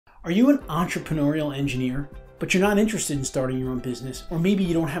Are you an entrepreneurial engineer, but you're not interested in starting your own business, or maybe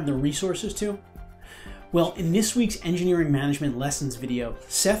you don't have the resources to? Well, in this week's Engineering Management Lessons video,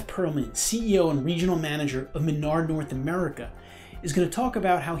 Seth Pearlman, CEO and Regional Manager of Menard North America, is going to talk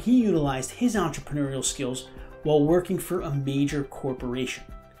about how he utilized his entrepreneurial skills while working for a major corporation.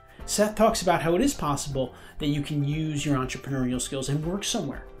 Seth talks about how it is possible that you can use your entrepreneurial skills and work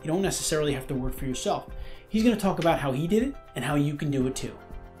somewhere. You don't necessarily have to work for yourself. He's going to talk about how he did it and how you can do it too.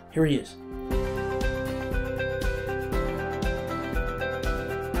 Here he is.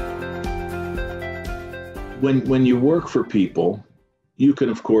 When you work for people, you can,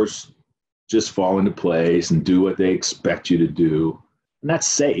 of course, just fall into place and do what they expect you to do. And that's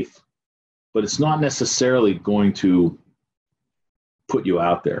safe, but it's not necessarily going to put you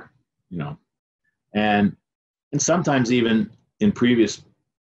out there, you know. And sometimes even in previous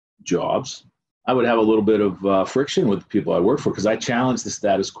jobs, I would have a little bit of friction with the people I work for because I challenged the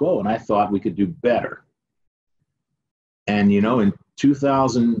status quo and I thought we could do better. And, you know, in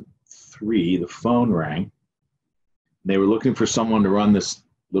 2003, the phone rang. They were looking for someone to run this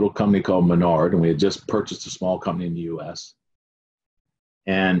little company called Menard, and we had just purchased a small company in the US.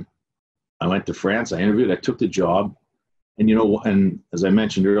 And I went to France, I interviewed, I took the job. And, you know, and as I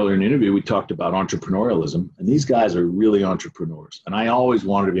mentioned earlier in the interview, we talked about entrepreneurialism, and these guys are really entrepreneurs. And I always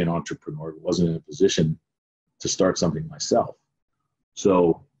wanted to be an entrepreneur, but wasn't in a position to start something myself.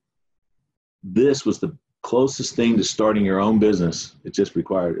 So this was the closest thing to starting your own business.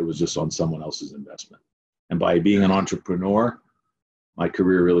 It was just on someone else's investment. And by being an entrepreneur, my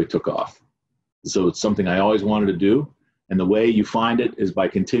career really took off. So it's something I always wanted to do. And the way you find it is by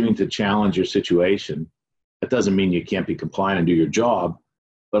continuing to challenge your situation. That doesn't mean you can't be compliant and do your job,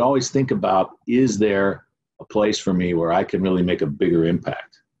 but always think about, is there a place for me where I can really make a bigger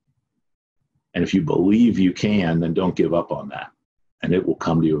impact? And if you believe you can, then don't give up on that, and it will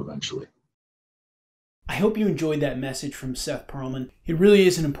come to you eventually. I hope you enjoyed that message from Seth Pearlman. It really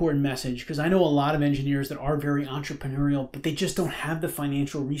is an important message because I know a lot of engineers that are very entrepreneurial, but they just don't have the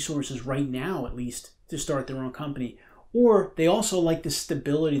financial resources right now, at least, to start their own company. Or they also like the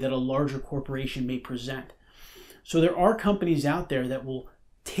stability that a larger corporation may present. So there are companies out there that will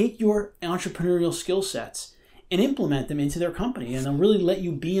take your entrepreneurial skill sets and implement them into their company, and they'll really let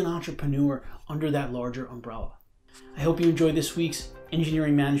you be an entrepreneur under that larger umbrella. I hope you enjoyed this week's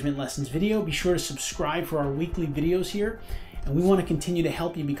Engineering Management Lessons video. Be sure to subscribe for our weekly videos here, and we want to continue to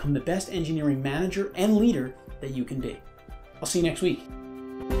help you become the best engineering manager and leader that you can be. I'll see you next week.